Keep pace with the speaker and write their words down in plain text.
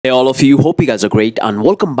Hey all of you, hope you guys are great and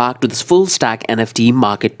welcome back to this full stack NFT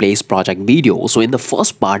marketplace project video. So in the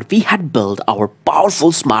first part, we had built our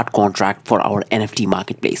powerful smart contract for our NFT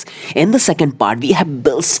marketplace. In the second part, we have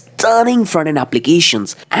built stunning front-end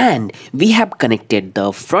applications and we have connected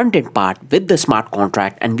the front-end part with the smart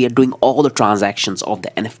contract and we are doing all the transactions of the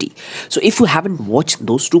NFT. So if you haven't watched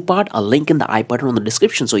those two parts, I'll link in the I button on the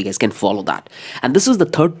description so you guys can follow that. And this is the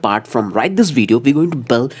third part from right this video. We're going to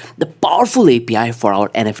build the powerful API for our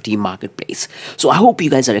NFT marketplace. So I hope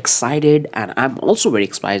you guys are excited and I'm also very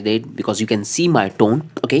excited because you can see my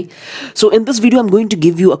tone. Okay, so in this video I'm going to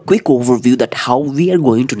give you a quick overview that how we are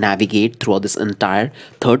going to navigate throughout this entire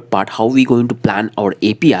third part, how we're going to plan our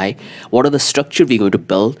API, what are the structure we're going to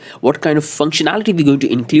build, what kind of functionality we're going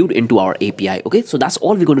to include into our API. Okay, so that's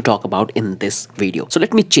all we're going to talk about in this video. So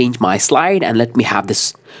let me change my slide and let me have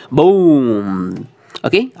this. Boom.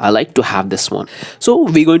 Okay, I like to have this one. So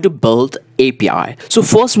we're going to build API. So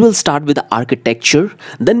first we'll start with the architecture,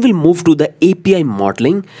 then we'll move to the API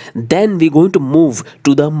modeling, then we're going to move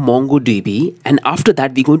to the MongoDB, and after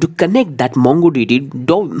that we're going to connect that MongoDB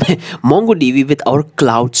with our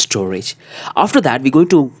cloud storage. After that we're going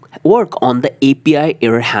to work on the API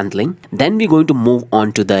error handling, then we're going to move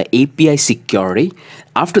on to the API security.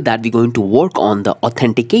 After that we're going to work on the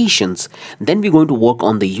authentications, then we're going to work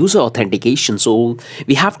on the user authentication. So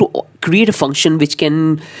we have to create a function which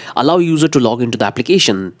can allow user to log into the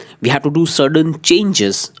application. We have to do certain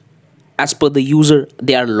changes as per the user,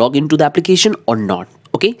 they are logged into the application or not.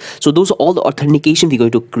 Okay, so those are all the authentication we're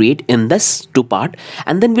going to create in this two part,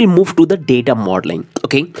 and then we'll move to the data modeling.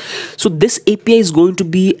 Okay, so this API is going to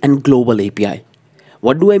be a global API.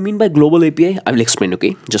 What do I mean by global API? I will explain,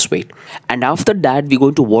 okay? Just wait. And after that, we're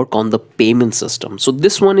going to work on the payment system. So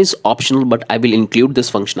this one is optional, but I will include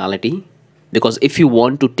this functionality because if you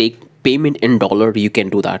want to take payment in dollar, you can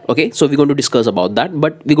do that. Okay, so we're going to discuss about that,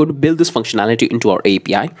 but we're going to build this functionality into our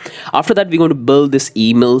API. After that, we're going to build this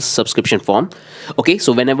email subscription form. Okay,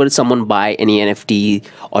 so whenever someone buy any NFT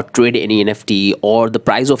or trade any NFT or the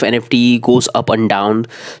price of NFT goes up and down,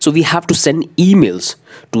 so we have to send emails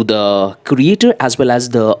to the creator as well as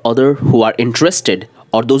the other who are interested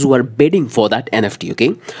or those who are bidding for that NFT.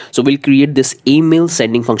 Okay, so we'll create this email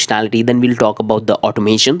sending functionality, then we'll talk about the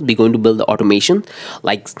automation. We're going to build the automation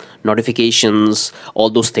like notifications, all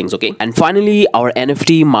those things. Okay, and finally our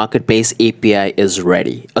NFT marketplace API is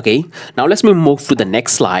ready. Okay, now let's move to the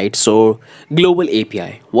next slide. So global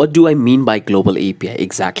API, what do I mean by global API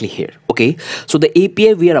exactly here? Okay, so the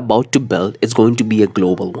API we are about to build is going to be a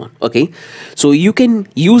global one. Okay, so you can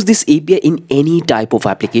use this API in any type of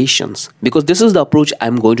applications because this is the approach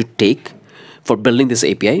I'm going to take for building this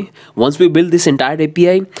API. Once we build this entire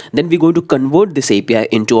API, then we're going to convert this API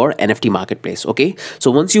into our NFT marketplace. Okay,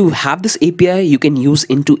 so once you have this API, you can use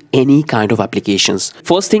into any kind of applications.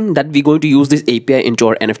 First thing that we're going to use this API into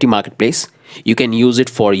our NFT marketplace, you can use it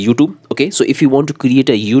for YouTube. Okay, so if you want to create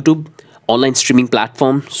a YouTube online streaming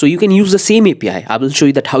platform, so you can use the same API. I will show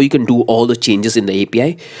you that how you can do all the changes in the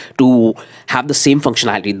API to have the same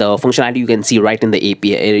functionality. The functionality you can see right in the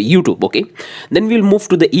API YouTube. Okay, then we'll move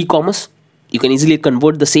to the e-commerce. You can easily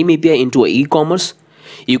convert the same API into an e-commerce.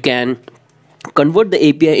 You can convert the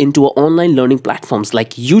API into online learning platforms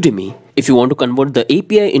like Udemy. If you want to convert the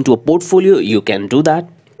API into a portfolio, you can do that.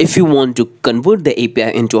 If you want to convert the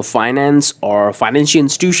API into a finance or financial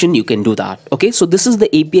institution, you can do that. Okay, so this is the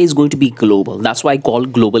API is going to be global. That's why I call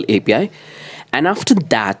global API. And after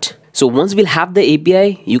that, so once we'll have the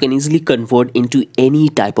API, you can easily convert into any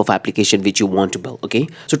type of application which you want to build. Okay,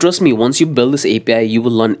 so trust me, once you build this API, you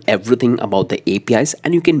will learn everything about the APIs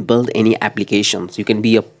and you can build any applications. You can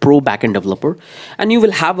be a pro backend developer and you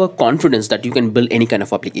will have a confidence that you can build any kind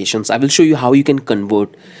of applications. I will show you how you can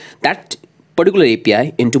convert that particular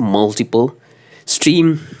API into multiple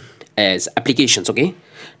stream as applications. Okay,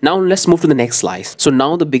 now let's move to the next slide. So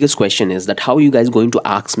now the biggest question is that how you guys going to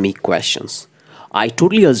ask me questions. I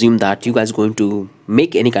totally assume that you guys going to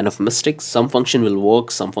make any kind of mistakes. Some function will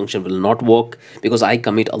work, some function will not work because I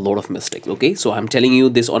commit a lot of mistakes. Okay, so I'm telling you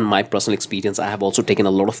this on my personal experience. I have also taken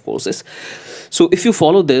a lot of courses. So if you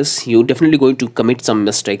follow this, you're definitely going to commit some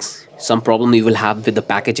mistakes, some problem you will have with the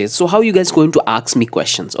packages. So how you guys going to ask me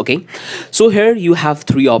questions? Okay, so here you have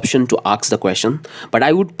three options to ask the question, but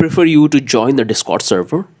I would prefer you to join the Discord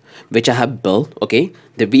server which I have built. Okay,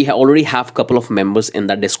 that we already have a couple of members in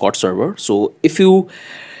that Discord server. So if you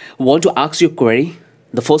want to ask your query,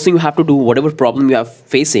 the first thing you have to do, whatever problem you are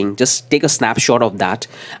facing, just take a snapshot of that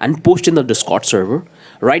and post in the Discord server.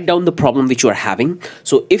 write down the problem which you are having.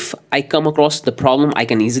 So if I come across the problem, I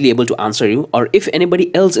can easily able to answer you, or if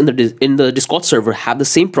anybody else in the Discord server have the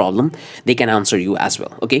same problem, they can answer you as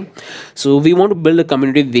well. Okay, so we want to build a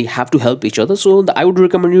community, we have to help each other. So I would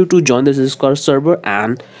recommend you to join the Discord server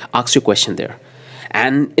and ask your question there.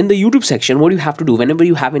 And in the YouTube section, what you have to do, whenever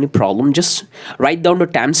you have any problem, just write down the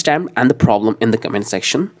timestamp and the problem in the comment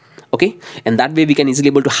section. Okay, and that way we can easily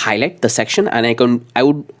able to highlight the section, and I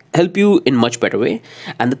would help you in much better way.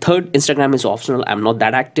 And the third, Instagram is optional. I'm not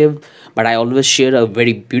that active, but I always share a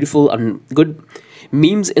very beautiful and good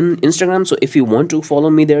memes in Instagram. So if you want to follow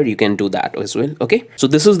me there, you can do that as well. Okay, so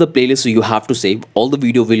this is the playlist, so you have to save all the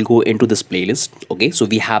video will go into this playlist. Okay, so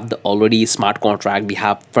we have the already smart contract, we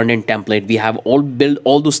have front-end template, we have all built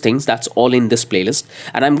all those things, that's all in this playlist,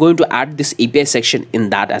 and I'm going to add this API section in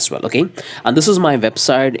that as well. Okay, and this is my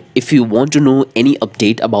website. If you want to know any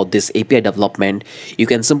update about this API development, you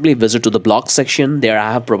can simply visit to the blog section. There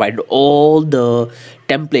I have provided all the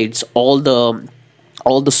templates, all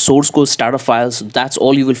the source code starter files. That's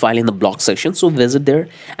all you will find in the blog section, so visit there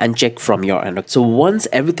and check from your end. So once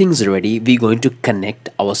everything's ready, we're going to connect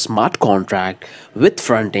our smart contract with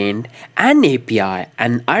front end and API,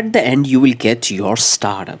 and at the end you will get your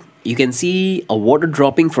startup. You can see a water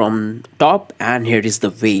dropping from top, and here is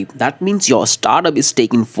the wave. That means your startup is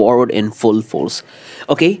taking forward in full force.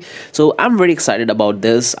 Okay, so I'm very excited about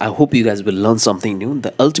this. I hope you guys will learn something new.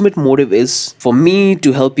 The ultimate motive is for me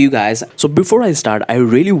to help you guys. So before I start, I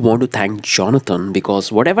really want to thank Jonathan,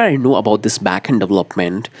 because whatever I know about this backend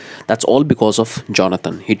development, that's all because of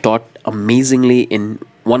Jonathan. He taught amazingly in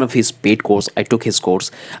one of his paid course. I took his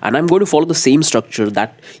course, and I'm going to follow the same structure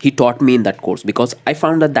that he taught me in that course, because I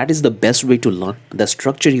found that that is the best way to learn. The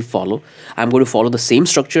structure he follow, I'm going to follow the same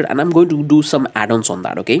structure, and I'm going to do some add-ons on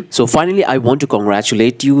that. Okay, so finally I want to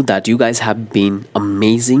congratulate you that you guys have been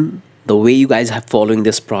amazing. The way you guys have following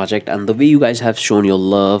this project, and the way you guys have shown your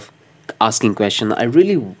love, asking questions, I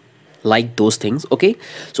really like those things. Okay,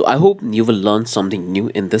 so I hope you will learn something new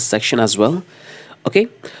in this section as well. Okay,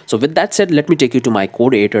 so with that said, let me take you to my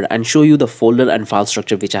code editor and show you the folder and file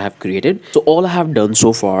structure which I have created. So all I have done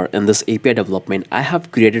so far in this API development, I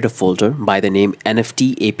have created a folder by the name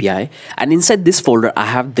NFT API, and inside this folder I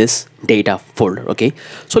have this data folder. Okay,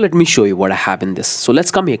 so let me show you what I have in this. So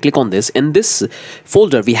let's come here, click on this. In this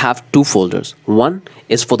folder we have two folders. One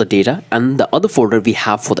is for the data, and the other folder we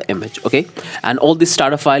have for the image. Okay, and all this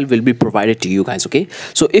starter file will be provided to you guys. Okay,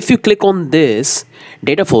 so if you click on this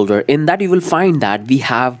data folder, in that you will find that we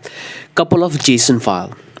have couple of JSON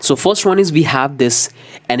file. So first one is we have this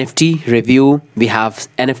NFT review, we have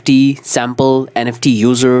NFT sample, NFT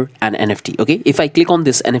user, and NFT. Okay, if I click on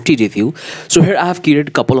this NFT review, so here I have created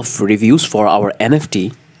a couple of reviews for our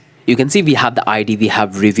NFT. You can see we have the ID, we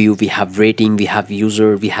have review, we have rating, we have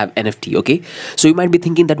user, we have NFT. Okay, so you might be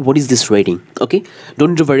thinking that what is this rating? Okay, don't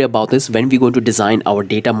need to worry about this. When we're going to design our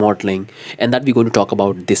data modeling, and that we're going to talk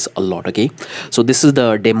about this a lot. Okay, so this is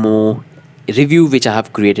the demo review which I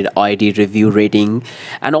have created, ID, review, rating,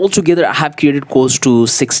 and altogether I have created close to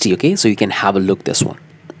 60. Okay, so you can have a look this one.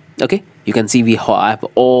 Okay, you can see we have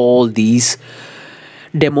all these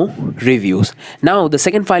demo reviews. Now the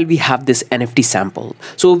second file we have this NFT sample.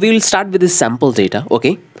 So we will start with this sample data.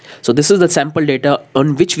 Okay, so this is the sample data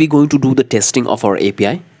on which we're going to do the testing of our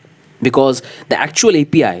API, because the actual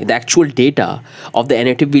API, the actual data of the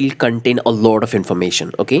NFT will contain a lot of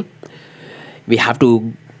information. Okay, we have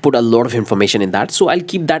to put a lot of information in that, so I'll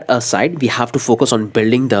keep that aside. We have to focus on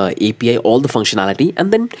building the API, all the functionality,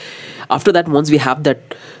 and then after that, once we have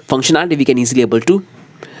that functionality, we can easily able to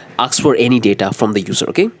ask for any data from the user.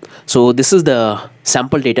 Okay, so this is the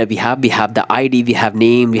sample data we have the ID, we have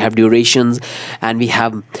name, we have durations, and we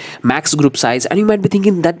have max group size. And you might be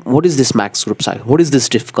thinking that what is this max group size, what is this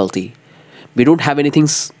difficulty? We don't have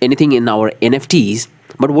anything in our NFTs,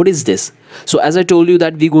 but what is this? So as I told you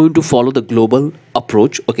that we're going to follow the global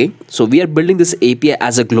approach. Okay, so we are building this API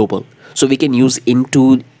as a global, so we can use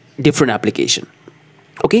into different application.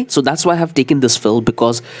 Okay, so that's why I have taken this fill,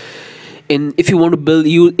 because if you want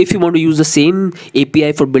to use the same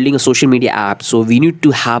API for building a social media app, so we need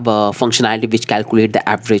to have a functionality which calculate the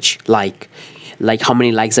average like how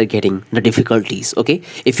many likes are getting, the difficulties. Okay,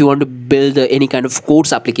 if you want to build any kind of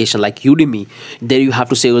course application like Udemy, there you have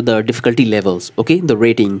to say the difficulty levels. Okay, the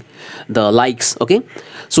rating, the likes. Okay,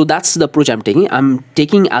 so that's the approach I'm taking. I'm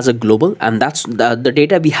taking as a global, and that's the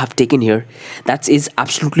data we have taken here. That is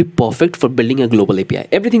absolutely perfect for building a global API.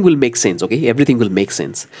 Everything will make sense. Okay, everything will make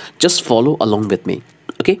sense. Just follow along with me.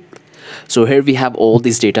 Okay, so here we have all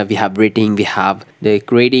this data. We have rating, we have the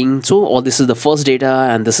rating. So all this is the first data,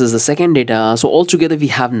 and this is the second data. So altogether we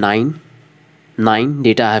have nine 9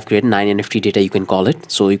 data I have created, 9 NFT data you can call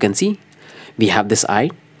it. So you can see we have this I.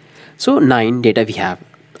 So 9 data we have.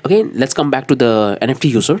 Okay, let's come back to the NFT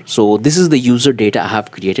user. So this is the user data I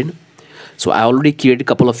have created. So I already created a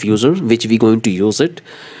couple of users which we're going to use it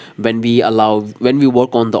when we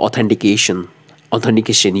work on the authentication,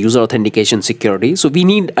 user authentication security. So we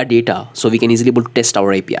need a data so we can easily able to test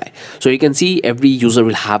our API. So you can see every user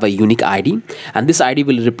will have a unique ID, and this ID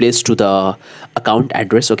will replace to the account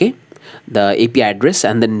address. Okay, the API address,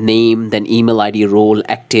 and then name, then email ID, role,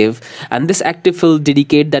 active, and this active will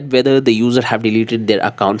indicate that whether the user have deleted their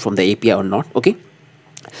account from the API or not. Okay,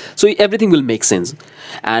 so everything will make sense.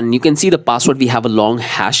 And you can see the password, we have a long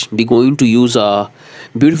hash. We're going to use a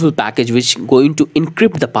beautiful package which going to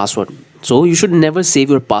encrypt the password. So you should never save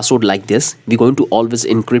your password like this. We're going to always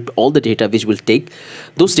encrypt all the data which will take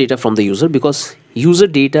those data from the user, because user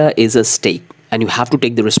data is a stake and you have to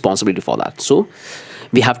take the responsibility for that. So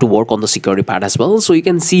we have to work on the security part as well. So you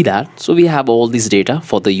can see that. So we have all this data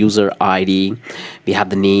for the user ID. We have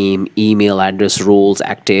the name, email address, roles,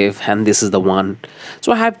 active, and this is the one.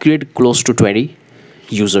 So I have created close to 20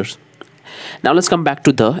 users. Now let's come back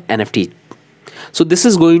to the NFT. So this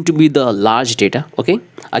is going to be the large data. Okay,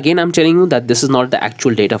 again I'm telling you that this is not the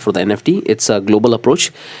actual data for the NFT. It's a global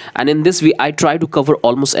approach, and in this I try to cover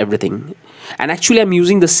almost everything. And actually I'm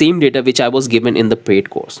using the same data which I was given in the paid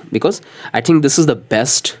course, because I think this is the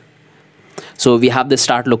best. So we have the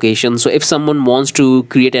start location. So if someone wants to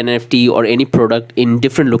create an NFT or any product in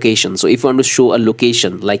different locations, so if you want to show a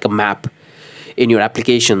location like a map in your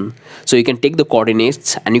application, so you can take the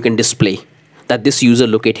coordinates and you can display that this user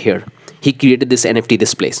locate here, he created this NFT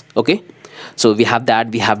this place. Okay, so we have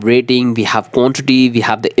that, we have rating, we have quantity, we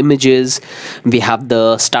have the images, we have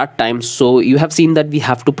the start time. So you have seen that we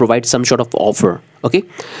have to provide some sort of offer. Okay,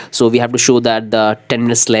 so we have to show that the 10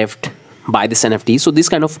 minutes left, buy this NFT. So this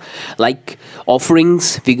kind of like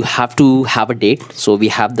offerings, we have to have a date. So we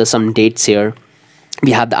have the some dates here,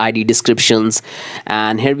 we have the ID descriptions,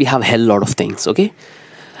 and here we have a hell lot of things. Okay,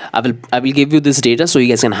 I will give you this data so you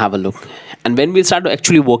guys can have a look. And when we start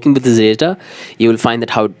actually working with this data, you will find that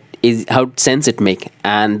how sense it make.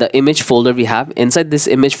 And the image folder we have, inside this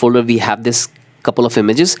image folder we have this couple of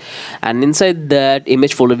images, and inside that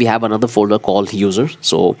image folder we have another folder called user.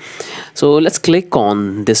 So let's click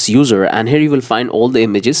on this user, and here you will find all the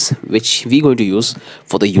images which we're going to use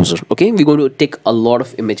for the user. Okay, we're going to take a lot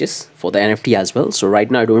of images for the NFT as well. So right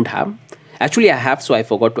now I don't have. Actually I have, so I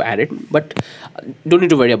forgot to add it, but don't need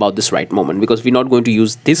to worry about this right moment, because we're not going to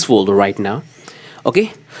use this folder right now.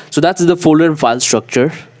 Okay, so that's the folder and file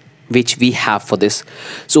structure which we have for this.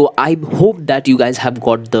 So I hope that you guys have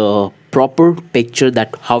got the proper picture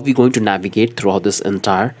that how we're going to navigate throughout this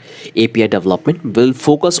entire API development. We'll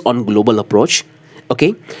focus on global approach.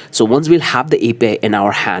 Okay, so once we'll have the API in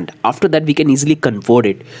our hand, after that we can easily convert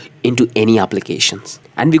it into any applications,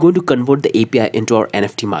 and we're going to convert the API into our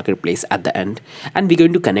NFT marketplace at the end, and we're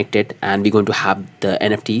going to connect it, and we're going to have the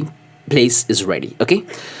NFT place is ready. Okay,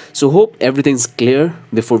 so hope everything's clear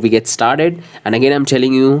before we get started. And again I'm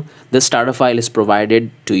telling you, the starter file is provided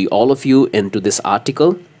to all of you into this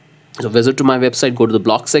article. So visit to my website, go to the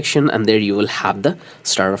blog section, and there you will have the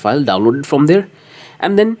starter file, download it from there,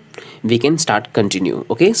 and then we can start continue.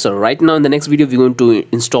 Okay, so right now in the next video we're going to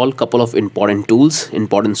install a couple of important tools,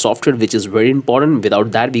 important software which is very important.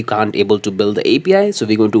 Without that we can't able to build the API, so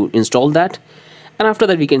we're going to install that, and after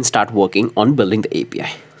that we can start working on building the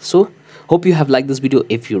API. So hope you have liked this video.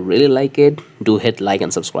 If you really like it, do hit like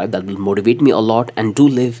and subscribe. That will motivate me a lot, and do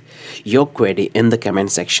leave your query in the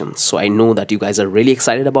comment section so I know that you guys are really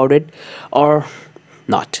excited about it or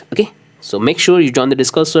not. Okay, so make sure you join the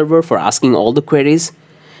Discord server for asking all the queries.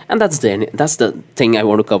 And that's the thing I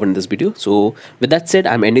want to cover in this video. So with that said,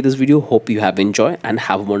 I'm ending this video. Hope you have enjoyed and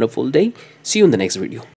have a wonderful day. See you in the next video.